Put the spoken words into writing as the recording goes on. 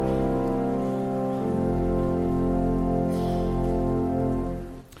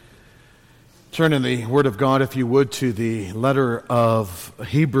Turn in the Word of God, if you would, to the letter of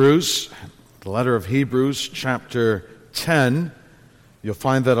Hebrews, chapter 10. You'll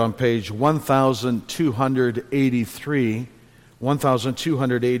find that on page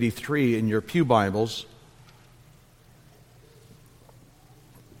 1283 in your pew Bibles.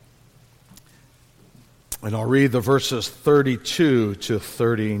 And I'll read the verses 32 to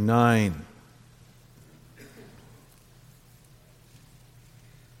 39.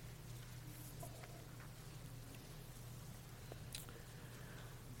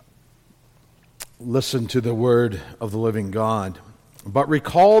 Listen to the word of the living God. But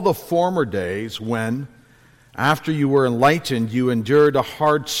recall the former days when, after you were enlightened, you endured a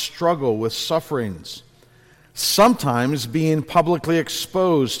hard struggle with sufferings, sometimes being publicly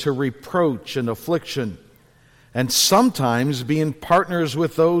exposed to reproach and affliction, and sometimes being partners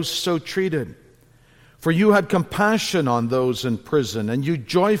with those so treated. For you had compassion on those in prison, and you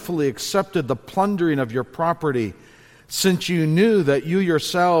joyfully accepted the plundering of your property, since you knew that you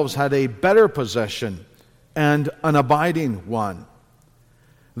yourselves had a better possession and an abiding one.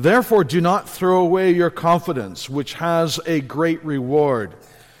 Therefore do not throw away your confidence, which has a great reward.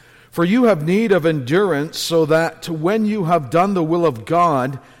 For you have need of endurance, so that when you have done the will of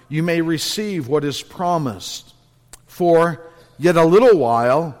God, you may receive what is promised. For yet a little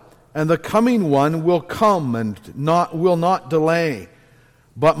while, and the coming one will come and will not delay.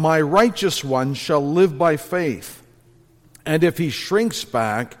 But my righteous one shall live by faith. And if he shrinks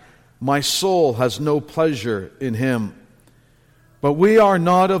back, my soul has no pleasure in him. But we are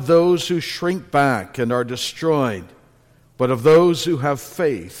not of those who shrink back and are destroyed, but of those who have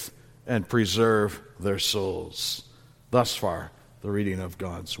faith and preserve their souls. Thus far, the reading of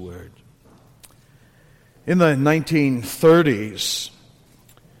God's Word. In the 1930s,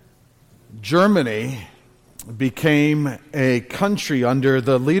 Germany became a country under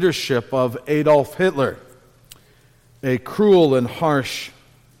the leadership of Adolf Hitler, a cruel and harsh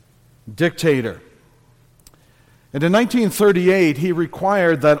dictator. And in 1938, he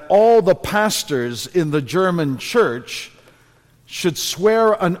required that all the pastors in the German church should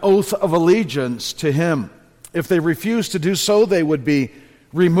swear an oath of allegiance to him. If they refused to do so, they would be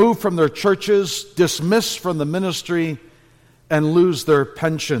removed from their churches, dismissed from the ministry, and lose their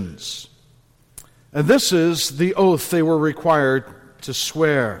pensions. And this is the oath they were required to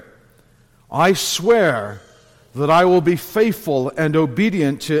swear. I swear that I will be faithful and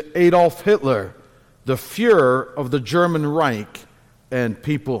obedient to Adolf Hitler, the Führer of the German Reich and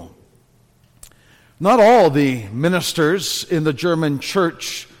people. Not all the ministers in the German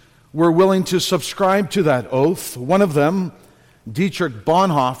church were willing to subscribe to that oath. One of them, Dietrich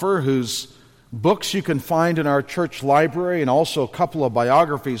Bonhoeffer, whose books you can find in our church library, and also a couple of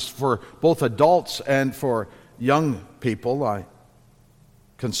biographies for both adults and for young people. I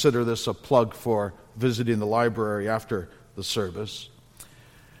consider this a plug for visiting the library after the service.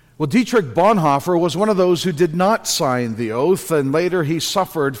 Well, Dietrich Bonhoeffer was one of those who did not sign the oath, and later he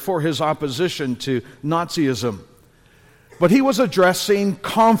suffered for his opposition to Nazism. But he was addressing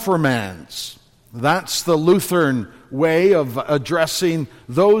confirmands. That's the Lutheran way of addressing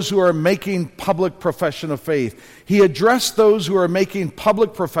those who are making public profession of faith. He addressed those who are making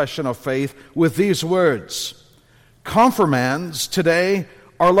public profession of faith with these words: confirmands today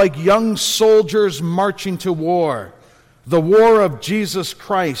are like young soldiers marching to war, the war of Jesus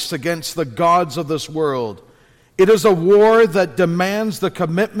Christ against the gods of this world. It is a war that demands the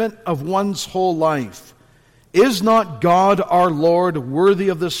commitment of one's whole life. Is not God our Lord worthy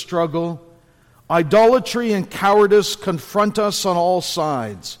of this struggle? Idolatry and cowardice confront us on all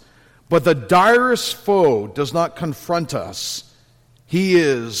sides, but the direst foe does not confront us. He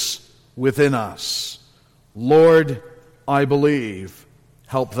is within us. Lord, I believe.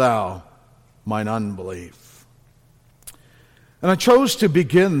 Help thou mine unbelief. And I chose to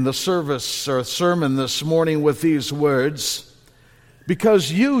begin the service or sermon this morning with these words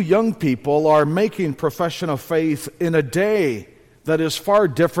because you young people are making profession of faith in a day that is far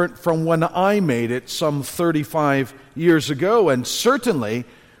different from when I made it some 35 years ago, and certainly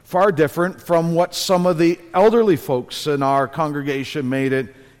far different from what some of the elderly folks in our congregation made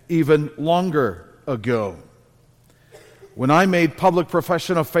it even longer ago. When I made public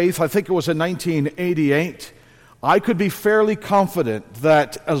profession of faith, I think it was in 1988, I could be fairly confident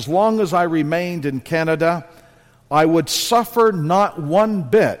that as long as I remained in Canada, I would suffer not one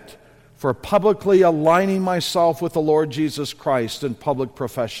bit for publicly aligning myself with the Lord Jesus Christ in public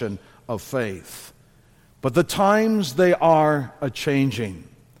profession of faith. But the times, they are a-changing.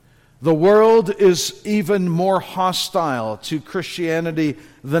 The world is even more hostile to Christianity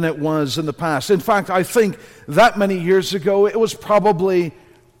than it was in the past. In fact, I think that many years ago, it was probably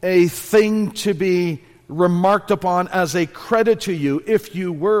a thing to be remarked upon as a credit to you if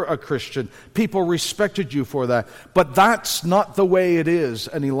you were a Christian. People respected you for that. But that's not the way it is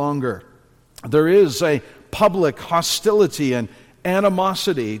any longer. There is a public hostility and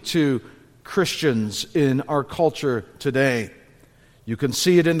animosity to Christians in our culture today. You can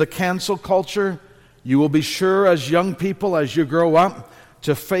see it in the cancel culture. You will be sure as young people, as you grow up,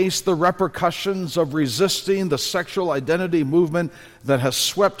 to face the repercussions of resisting the sexual identity movement that has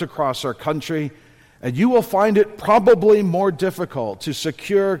swept across our country. And you will find it probably more difficult to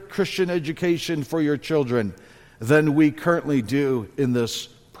secure Christian education for your children than we currently do in this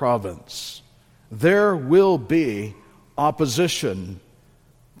province. There will be opposition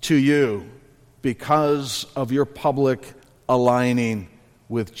to you because of your public aligning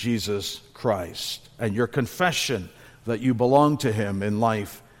with Jesus Christ and your confession that you belong to Him in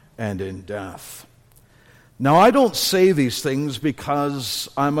life and in death. Now, I don't say these things because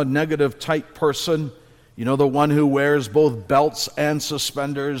I'm a negative type person, the one who wears both belts and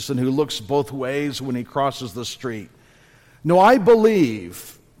suspenders and who looks both ways when he crosses the street. No, I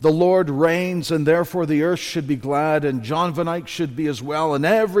believe the Lord reigns, and therefore the earth should be glad, and John Van Eyck should be as well, and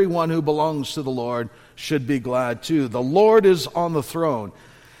everyone who belongs to the Lord should be glad too. The Lord is on the throne.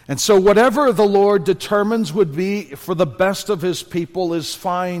 And so whatever the Lord determines would be for the best of His people is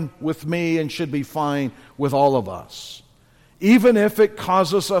fine with me and should be fine with all of us, even if it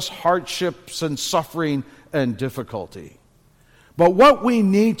causes us hardships and suffering and difficulty. But what we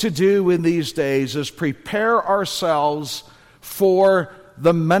need to do in these days is prepare ourselves for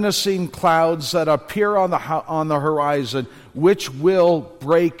the menacing clouds that appear on the horizon, which will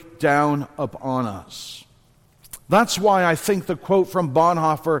break down upon us. That's why I think the quote from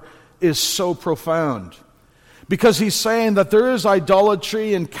Bonhoeffer is so profound. Because he's saying that there is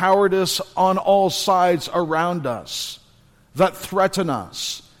idolatry and cowardice on all sides around us that threaten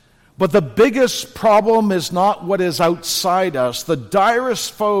us. But the biggest problem is not what is outside us. The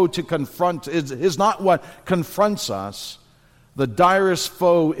direst foe to confront is not what confronts us. The direst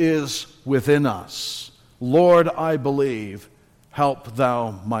foe is within us. Lord, I believe, help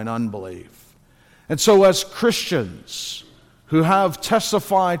thou mine unbelief. And so as Christians who have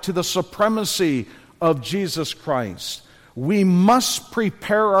testified to the supremacy of Jesus Christ, we must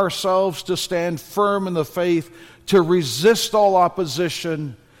prepare ourselves to stand firm in the faith, to resist all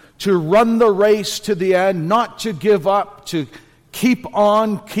opposition, to run the race to the end, not to give up, to keep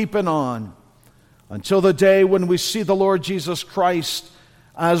on keeping on, until the day when we see the Lord Jesus Christ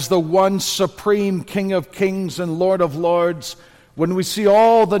as the one supreme King of kings and Lord of lords, when we see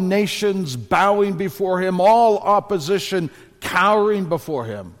all the nations bowing before Him, all opposition cowering before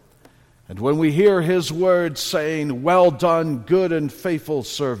Him, and when we hear His words saying, "Well done, good and faithful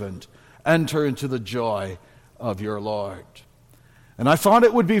servant, enter into the joy of your Lord." And I thought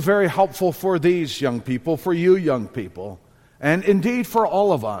it would be very helpful for these young people, for you young people, and indeed for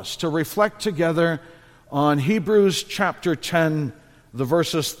all of us, to reflect together on Hebrews chapter 10, the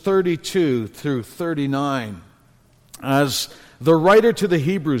verses 32 through 39, as the writer to the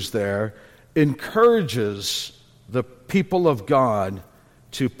Hebrews there encourages the people of God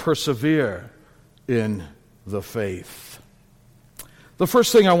to persevere in the faith. The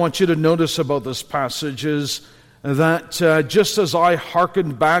first thing I want you to notice about this passage is that just as I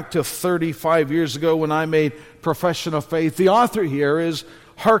hearkened back to 35 years ago when I made profession of faith, the author here is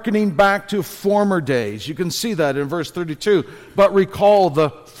hearkening back to former days. You can see that in verse 32, but recall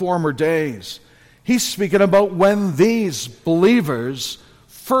the former days. He's speaking about when these believers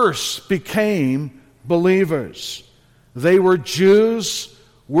first became believers. They were Jews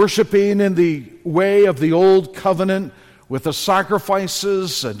worshiping in the way of the old covenant with the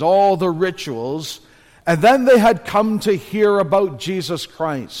sacrifices and all the rituals. And then they had come to hear about Jesus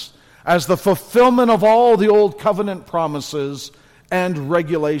Christ as the fulfillment of all the old covenant promises and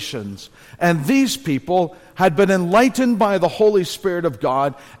regulations. And these people had been enlightened by the Holy Spirit of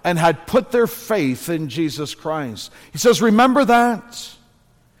God and had put their faith in Jesus Christ. He says, remember that?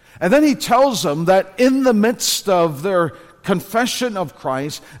 And then he tells them that in the midst of their confession of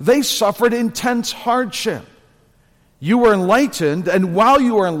Christ, they suffered intense hardship. You were enlightened, and while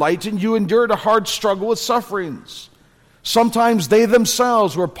you were enlightened, you endured a hard struggle with sufferings. Sometimes they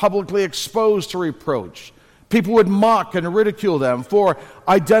themselves were publicly exposed to reproach. People would mock and ridicule them for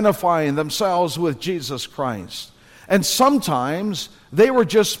identifying themselves with Jesus Christ. And sometimes they were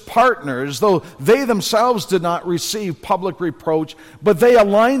just partners, though they themselves did not receive public reproach, but they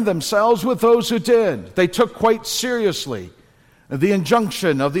aligned themselves with those who did. They took quite seriously the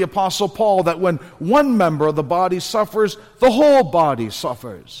injunction of the Apostle Paul that when one member of the body suffers, the whole body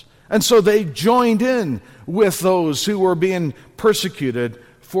suffers. And so they joined in with those who were being persecuted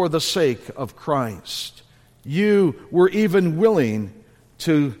for the sake of Christ. You were even willing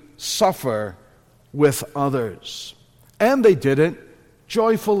to suffer with others. And they did it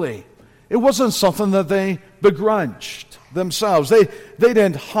joyfully. It wasn't something that they begrudged themselves. They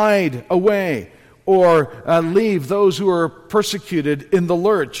didn't hide away or leave those who were persecuted in the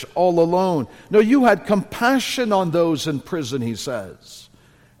lurch all alone. No, you had compassion on those in prison, he says.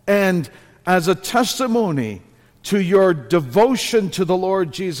 And as a testimony to your devotion to the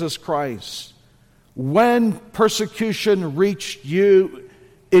Lord Jesus Christ, when persecution reached you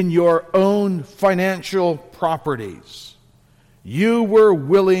in your own financial properties, you were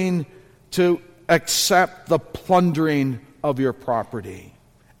willing to accept the plundering of your property.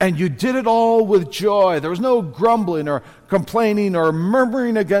 And you did it all with joy. There was no grumbling or complaining or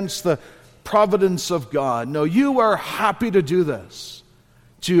murmuring against the providence of God. No, you were happy to do this,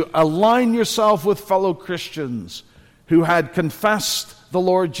 to align yourself with fellow Christians who had confessed the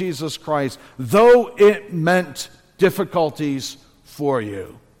Lord Jesus Christ, though it meant difficulties for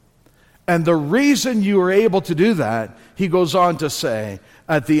you. And the reason you were able to do that, he goes on to say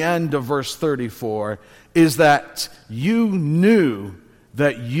at the end of verse 34, is that you knew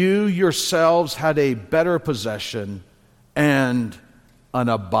that you yourselves had a better possession and an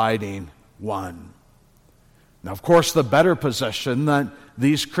abiding one. Now, of course, the better possession that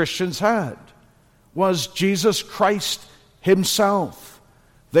these Christians had was Jesus Christ himself.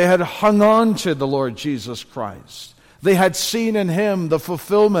 They had hung on to the Lord Jesus Christ. They had seen in him the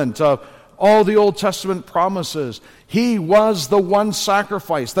fulfillment of all the Old Testament promises. He was the one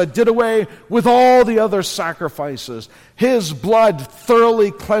sacrifice that did away with all the other sacrifices. His blood thoroughly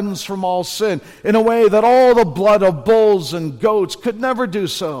cleansed from all sin in a way that all the blood of bulls and goats could never do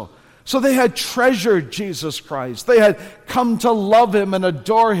so. So they had treasured Jesus Christ. They had come to love him and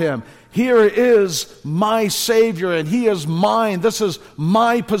adore him. Here is my Savior, and he is mine. This is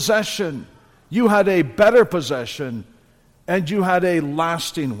my possession. You had a better possession, and you had a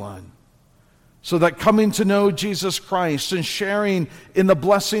lasting one. So that coming to know Jesus Christ and sharing in the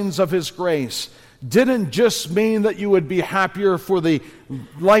blessings of his grace didn't just mean that you would be happier for the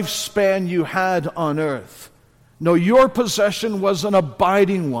lifespan you had on earth. No, your possession was an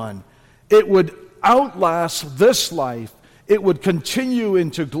abiding one. It would outlast this life. It would continue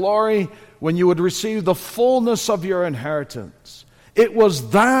into glory when you would receive the fullness of your inheritance. It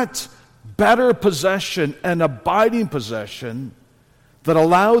was that better possession and abiding possession that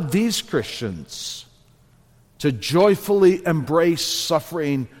allowed these Christians to joyfully embrace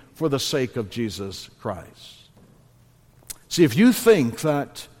suffering for the sake of Jesus Christ. See, if you think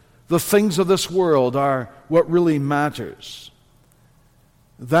that the things of this world are what really matters,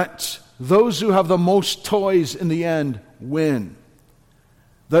 that those who have the most toys in the end win,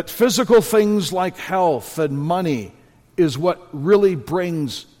 that physical things like health and money is what really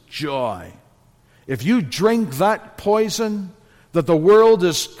brings joy, if you drink that poison that the world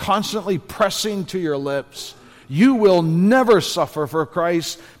is constantly pressing to your lips, you will never suffer for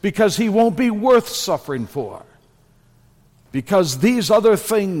Christ because he won't be worth suffering for. Because these other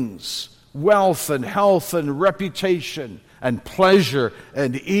things, wealth and health and reputation and pleasure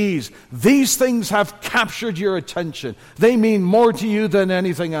and ease, these things have captured your attention. They mean more to you than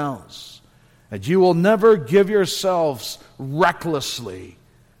anything else. And you will never give yourselves recklessly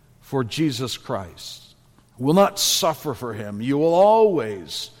for Jesus Christ. Will not suffer for him. You will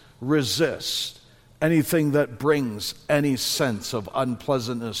always resist anything that brings any sense of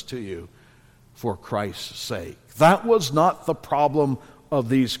unpleasantness to you for Christ's sake. That was not the problem of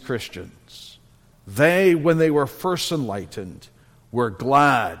these Christians. They, when they were first enlightened, were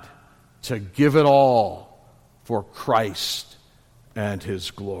glad to give it all for Christ and his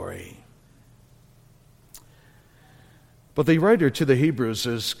glory. But the writer to the Hebrews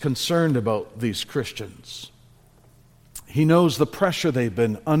is concerned about these Christians. He knows the pressure they've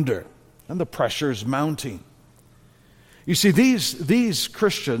been under, and the pressure is mounting. You see, these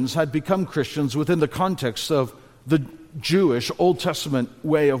Christians had become Christians within the context of the Jewish Old Testament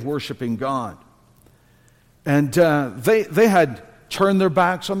way of worshiping God. And they had turned their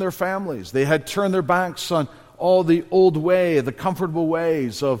backs on their families. They had turned their backs on all the old way, the comfortable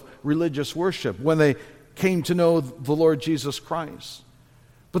ways of religious worship when they came to know the Lord Jesus Christ.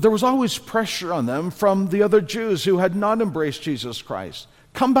 But there was always pressure on them from the other Jews who had not embraced Jesus Christ.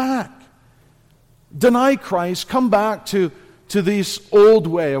 Come back. Deny Christ. Come back to this old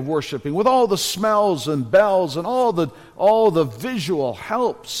way of worshiping with all the smells and bells and all the visual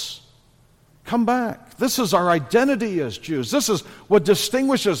helps. Come back. This is our identity as Jews. This is what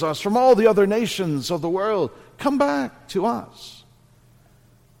distinguishes us from all the other nations of the world. Come back to us.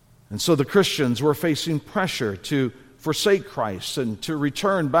 And so the Christians were facing pressure to forsake Christ and to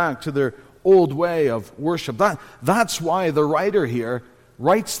return back to their old way of worship. That's why the writer here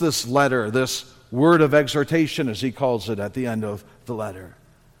writes this letter, this word of exhortation, as he calls it at the end of the letter.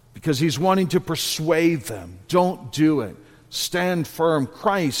 Because he's wanting to persuade them. Don't do it. Stand firm.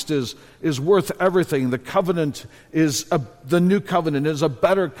 Christ is worth everything. The covenant the new covenant is a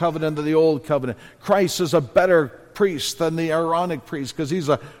better covenant than the old covenant. Christ is a better priest than the Aaronic priest because he's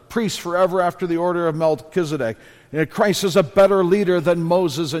a priest forever after the order of Melchizedek. Christ is a better leader than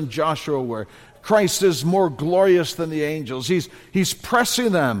Moses and Joshua were. Christ is more glorious than the angels. He's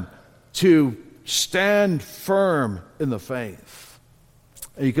pressing them to stand firm in the faith.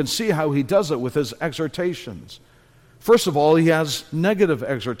 And you can see how he does it with his exhortations. First of all, he has negative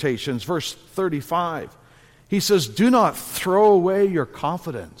exhortations. Verse 35, he says, do not throw away your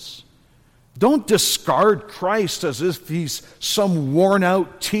confidence. Don't discard Christ as if he's some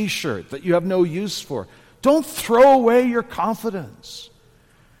worn-out t-shirt that you have no use for. Don't throw away your confidence.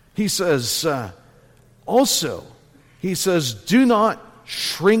 He says, do not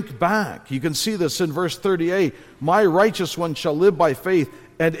shrink back. You can see this in verse 38. My righteous one shall live by faith,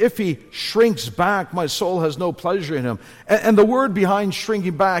 and if he shrinks back, my soul has no pleasure in him. And the word behind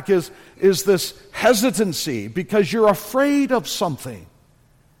shrinking back is this hesitancy because you're afraid of something.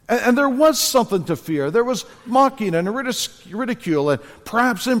 And there was something to fear. There was mocking and ridicule and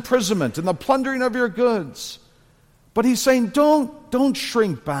perhaps imprisonment and the plundering of your goods. But he's saying, don't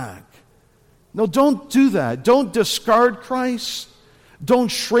shrink back. No, don't do that. Don't discard Christ. Don't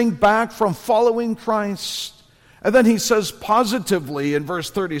shrink back from following Christ. And then he says positively in verse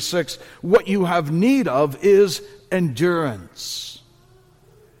 36, what you have need of is endurance.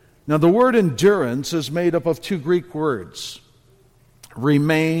 Now the word endurance is made up of two Greek words,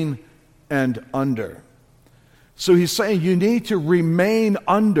 remain and under. So he's saying you need to remain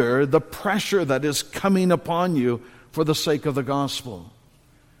under the pressure that is coming upon you for the sake of the gospel.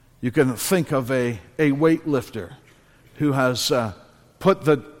 You can think of a weightlifter who has put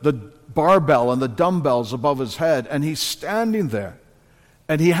the barbell and the dumbbells above his head, and he's standing there,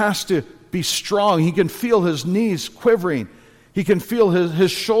 and he has to be strong. He can feel his knees quivering. He can feel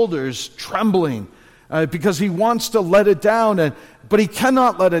his shoulders trembling because he wants to let it down, but he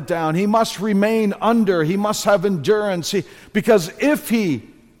cannot let it down. He must remain under. He must have endurance because if he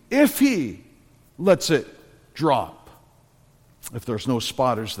lets it drop, if there's no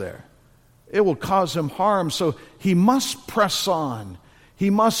spotters there, it will cause him harm. So he must press on. He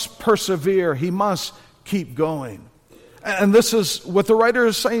must persevere. He must keep going. And this is what the writer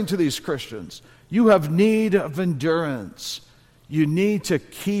is saying to these Christians. You have need of endurance. You need to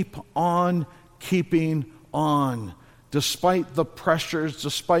keep on keeping on, despite the pressures,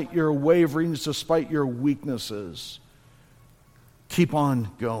 despite your waverings, despite your weaknesses. Keep on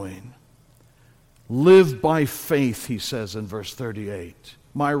going. Live by faith, he says in verse 38.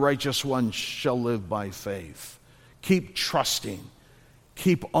 My righteous one shall live by faith. Keep trusting.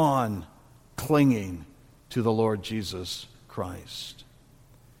 Keep on clinging to the Lord Jesus Christ.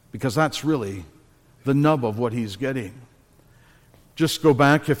 Because that's really the nub of what he's getting. Just go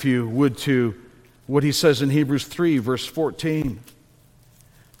back, if you would, to what he says in Hebrews 3, verse 14.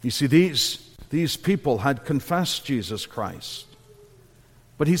 You see, these people had confessed Jesus Christ.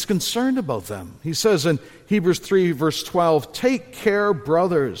 But he's concerned about them. He says in Hebrews 3, verse 12, take care,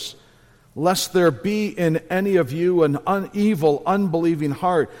 brothers, lest there be in any of you an evil, unbelieving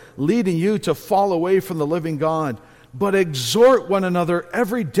heart, leading you to fall away from the living God. But exhort one another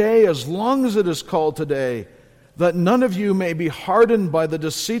every day, as long as it is called today, that none of you may be hardened by the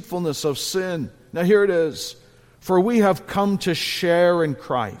deceitfulness of sin. Now here it is. For we have come to share in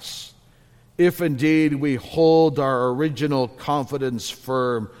Christ, if indeed we hold our original confidence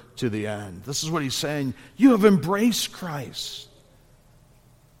firm to the end. This is what he's saying. You have embraced Christ.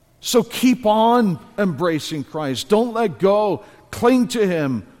 So keep on embracing Christ. Don't let go. Cling to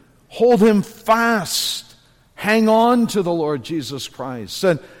him. Hold him fast. Hang on to the Lord Jesus Christ.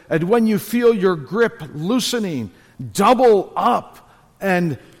 And when you feel your grip loosening, double up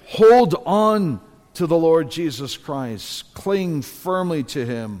and hold on to the Lord Jesus Christ. Cling firmly to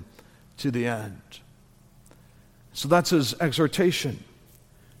him to the end. So that's his exhortation.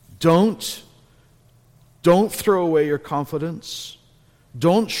 Don't throw away your confidence.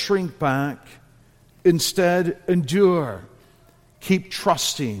 Don't shrink back. Instead, endure. Keep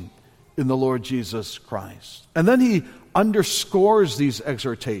trusting in the Lord Jesus Christ. And then he underscores these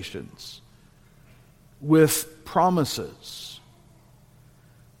exhortations with promises.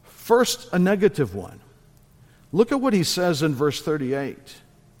 First, a negative one. Look at what he says in verse 38.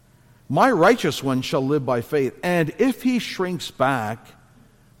 My righteous one shall live by faith, and if he shrinks back,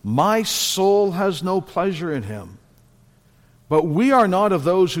 my soul has no pleasure in him. But we are not of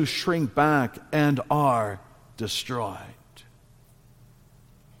those who shrink back and are destroyed.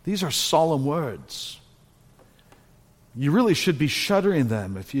 These are solemn words. You really should be shuddering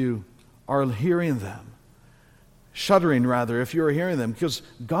them if you are hearing them. Shuddering, rather, if you are hearing them. Because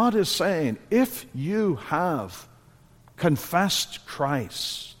God is saying, if you have confessed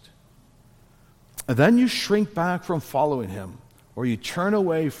Christ, and then you shrink back from following him, or you turn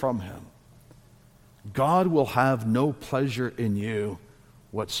away from him, God will have no pleasure in you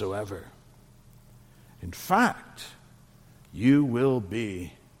whatsoever. In fact, you will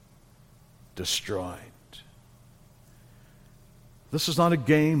be destroyed. This is not a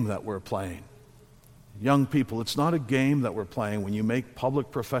game that we're playing. Young people, it's not a game that we're playing when you make public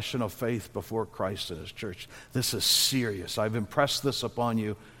profession of faith before Christ and his church. This is serious. I've impressed this upon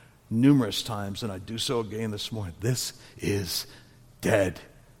you numerous times, and I do so again this morning. This is dead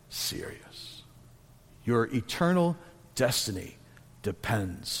serious. Your eternal destiny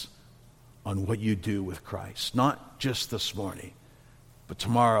depends on what you do with Christ. Not just this morning, but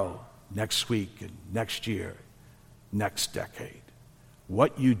tomorrow, next week, and next year, next decade.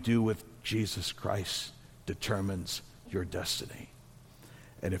 What you do with Jesus Christ determines your destiny.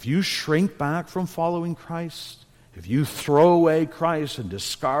 And if you shrink back from following Christ, if you throw away Christ and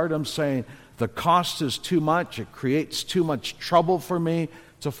discard him, saying, the cost is too much, it creates too much trouble for me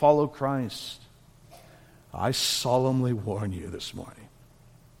to follow Christ, I solemnly warn you this morning,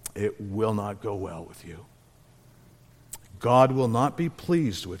 it will not go well with you. God will not be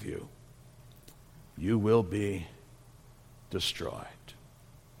pleased with you. You will be destroyed.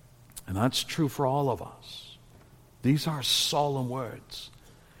 And that's true for all of us. These are solemn words.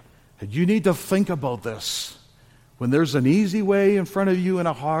 And you need to think about this. When there's an easy way in front of you and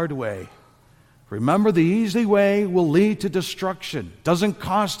a hard way, remember the easy way will lead to destruction. Doesn't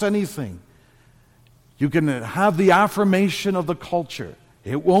cost anything. You can have the affirmation of the culture.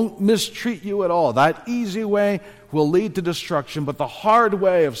 It won't mistreat you at all. That easy way will lead to destruction, but the hard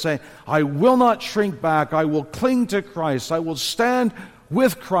way of saying, I will not shrink back, I will cling to Christ, I will stand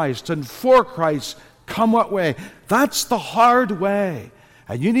with Christ and for Christ, come what way. That's the hard way.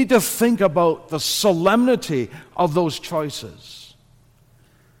 And you need to think about the solemnity of those choices.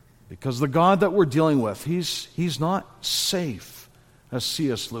 Because the God that we're dealing with, he's not safe, as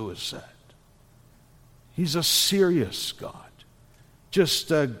C.S. Lewis said. He's a serious God.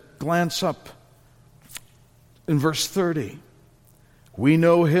 Just glance up in verse 30. We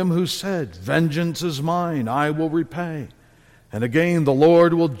know him who said, vengeance is mine, I will repay. And again, the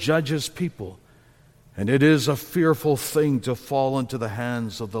Lord will judge his people. And it is a fearful thing to fall into the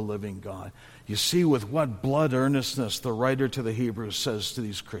hands of the living God. You see with what blood earnestness the writer to the Hebrews says to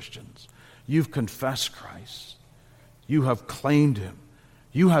these Christians. You've confessed Christ. You have claimed him.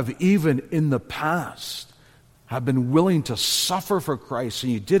 You have even in the past have been willing to suffer for Christ,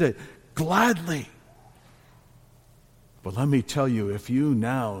 and you did it gladly. But let me tell you, if you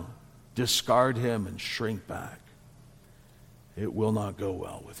now discard him and shrink back, it will not go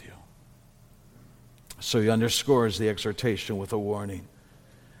well with you. So he underscores the exhortation with a warning.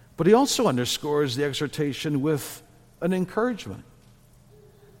 But he also underscores the exhortation with an encouragement.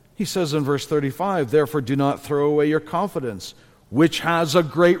 He says in verse 35, therefore do not throw away your confidence, which has a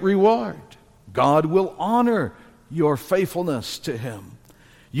great reward. God will honor your faithfulness to him.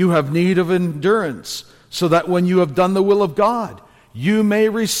 You have need of endurance, so that when you have done the will of God, you may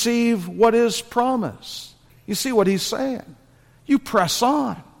receive what is promised. You see what he's saying? You press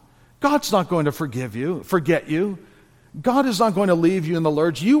on. God's not going to forget you. God is not going to leave you in the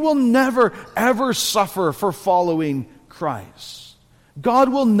lurch. You will never, ever suffer for following Christ. God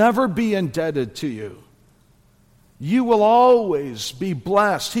will never be indebted to you. You will always be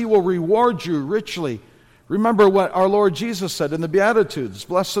blessed. He will reward you richly. Remember what our Lord Jesus said in the Beatitudes.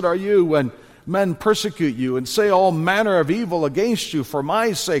 Blessed are you when men persecute you and say all manner of evil against you for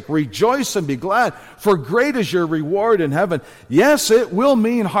my sake. Rejoice and be glad, for great is your reward in heaven. Yes, it will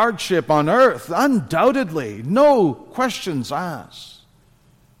mean hardship on earth, undoubtedly. No questions asked.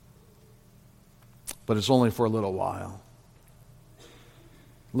 But it's only for a little while.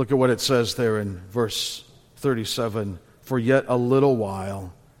 Look at what it says there in verse 37. For yet a little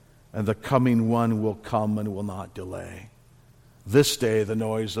while, and the coming one will come and will not delay. This day the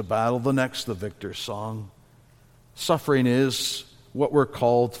noise of battle, the next the victor's song. Suffering is what we're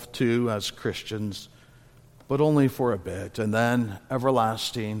called to as Christians, but only for a bit. And then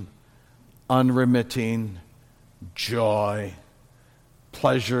everlasting, unremitting joy,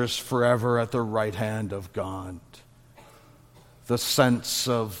 pleasures forever at the right hand of God. The sense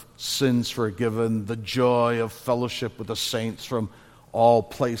of sins forgiven, the joy of fellowship with the saints from all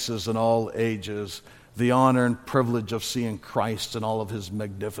places and all ages, the honor and privilege of seeing Christ in all of his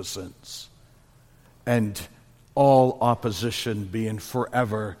magnificence, and all opposition being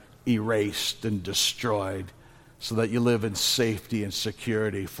forever erased and destroyed, so that you live in safety and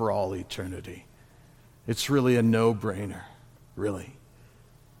security for all eternity. It's really a no-brainer, really.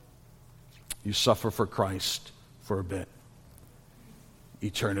 You suffer for Christ for a bit.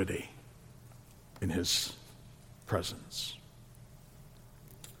 Eternity in his presence.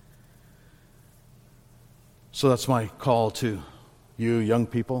 So that's my call to you, young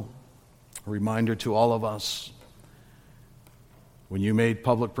people. A reminder to all of us. When you made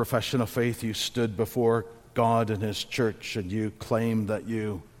public profession of faith, you stood before God and his church, and you claimed that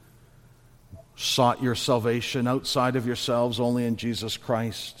you sought your salvation outside of yourselves only in Jesus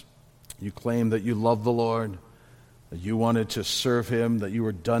Christ. You claimed that you loved the Lord, that you wanted to serve him, that you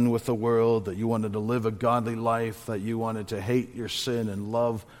were done with the world, that you wanted to live a godly life, that you wanted to hate your sin and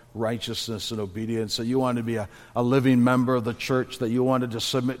love righteousness and obedience, that you wanted to be a living member of the church, that you wanted to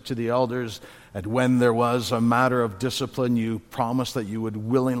submit to the elders, and when there was a matter of discipline, you promised that you would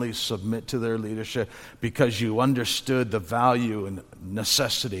willingly submit to their leadership because you understood the value and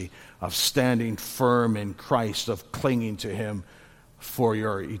necessity of standing firm in Christ, of clinging to him for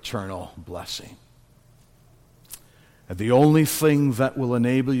your eternal blessing. And the only thing that will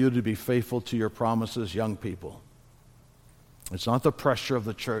enable you to be faithful to your promises, young people, it's not the pressure of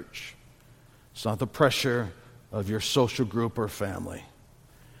the church. It's not the pressure of your social group or family.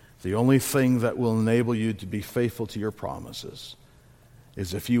 The only thing that will enable you to be faithful to your promises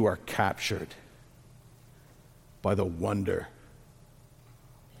is if you are captured by the wonder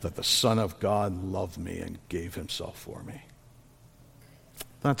that the Son of God loved me and gave himself for me.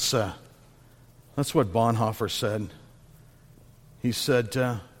 That's what Bonhoeffer said. He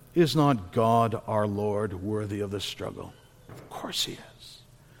said, is not God our Lord worthy of this struggle? Of course he is.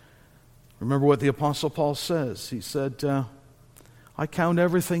 Remember what the Apostle Paul says. He said, I count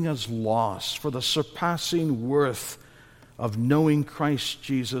everything as loss for the surpassing worth of knowing Christ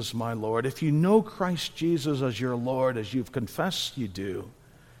Jesus my Lord. If you know Christ Jesus as your Lord, as you've confessed you do,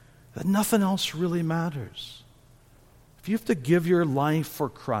 then nothing else really matters. If you have to give your life for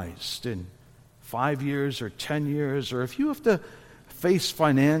Christ in 5 years or 10 years, or if you have to face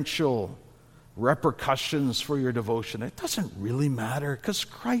financial repercussions for your devotion, it doesn't really matter because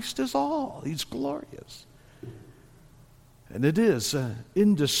Christ is all. He's glorious. And it is an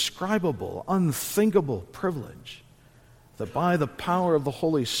indescribable, unthinkable privilege that by the power of the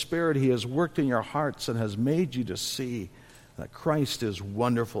Holy Spirit, he has worked in your hearts and has made you to see that Christ is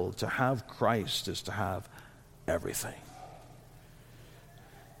wonderful. To have Christ is to have everything.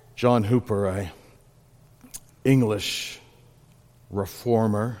 John Hooper, an English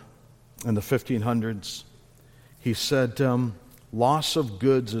reformer in the 1500s, he said, loss of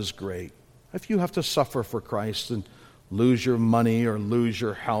goods is great. If you have to suffer for Christ and lose your money or lose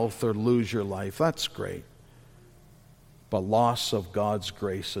your health or lose your life, that's great. But loss of God's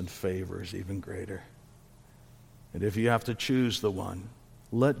grace and favor is even greater. And if you have to choose the one,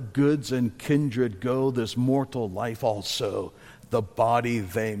 let goods and kindred go, this mortal life also, the body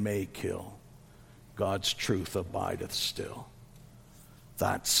they may kill. God's truth abideth still.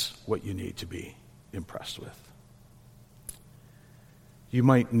 That's what you need to be impressed with. You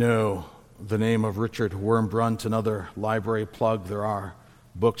might know the name of Richard Wurmbrunt, another library plug. There are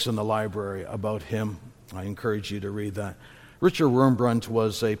books in the library about him. I encourage you to read that. Richard Wurmbrunt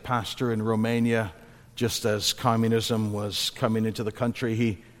was a pastor in Romania just as communism was coming into the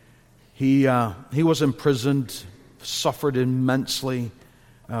country. He was imprisoned, suffered immensely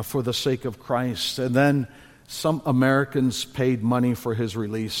for the sake of Christ, and then some Americans paid money for his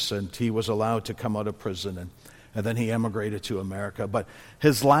release, and he was allowed to come out of prison, and then he emigrated to America. But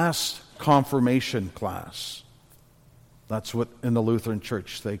his last confirmation class, that's what in the Lutheran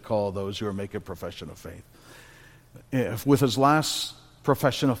Church they call those who are making a profession of faith. With his last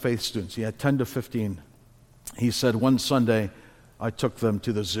profession of faith students, he had 10 to 15, he said, one Sunday, I took them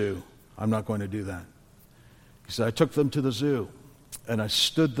to the zoo. I'm not going to do that. He said, I took them to the zoo, and I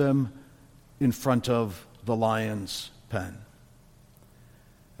stood them in front of the lion's pen.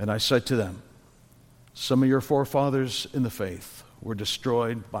 And I said to them, some of your forefathers in the faith were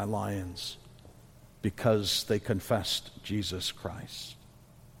destroyed by lions because they confessed Jesus Christ.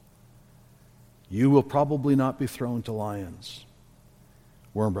 You will probably not be thrown to lions,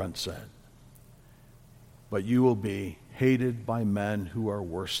 Wurmbrunt said, but you will be hated by men who are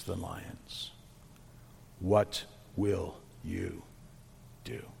worse than lions. What will you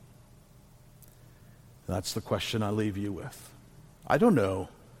do? That's the question I leave you with. I don't know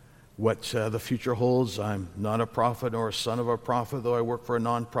what the future holds. I'm not a prophet or a son of a prophet, though I work for a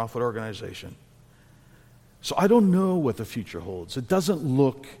non-profit organization. So I don't know what the future holds. It doesn't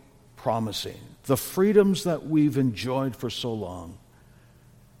look promising. The freedoms that we've enjoyed for so long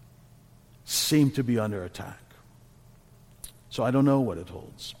seem to be under attack. So I don't know what it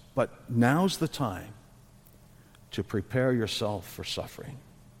holds. But now's the time to prepare yourself for suffering,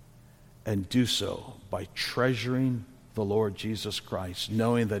 and do so by treasuring the Lord Jesus Christ,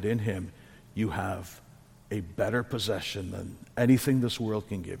 knowing that in him you have a better possession than anything this world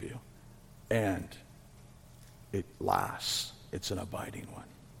can give you. And it lasts. It's an abiding one.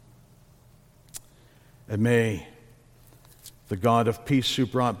 And may the God of peace, who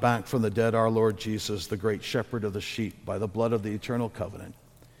brought back from the dead our Lord Jesus, the great shepherd of the sheep, by the blood of the eternal covenant,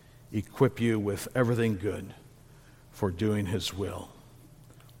 equip you with everything good for doing his will,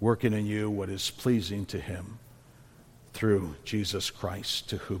 working in you what is pleasing to him, through Jesus Christ,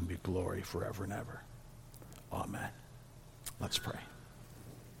 to whom be glory forever and ever. Amen. Let's pray.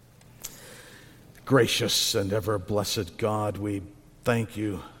 Gracious and ever blessed God, we thank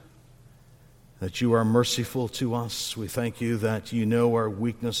you that you are merciful to us. We thank you that you know our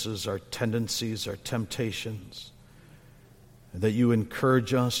weaknesses, our tendencies, our temptations, and that you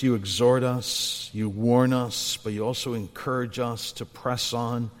encourage us, you exhort us, you warn us, but you also encourage us to press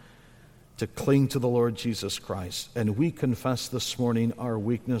on, to cling to the Lord Jesus Christ. And we confess this morning our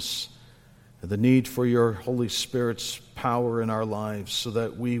weakness and the need for your Holy Spirit's power in our lives so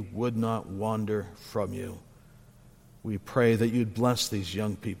that we would not wander from you. We pray that you'd bless these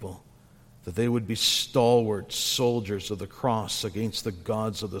young people, that they would be stalwart soldiers of the cross against the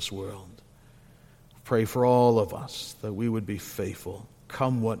gods of this world. Pray for all of us that we would be faithful,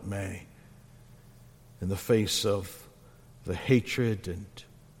 come what may, in the face of the hatred and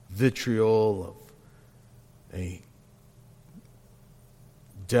vitriol of a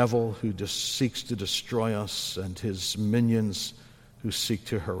devil who just seeks to destroy us and his minions who seek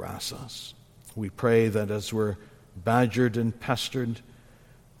to harass us. We pray that as we're badgered and pestered,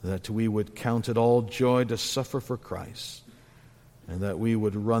 that we would count it all joy to suffer for Christ, and that we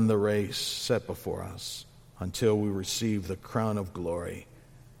would run the race set before us until we receive the crown of glory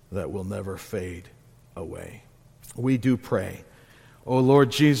that will never fade away. We do pray, O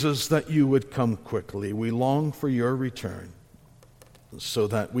Lord Jesus, that you would come quickly. We long for your return so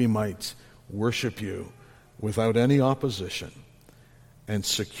that we might worship you without any opposition and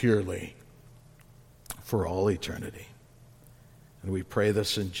securely for all eternity. And we pray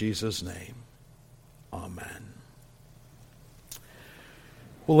this in Jesus' name. Amen.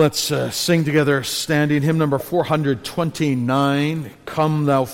 Well, let's sing together, standing, hymn number 429, Come Thou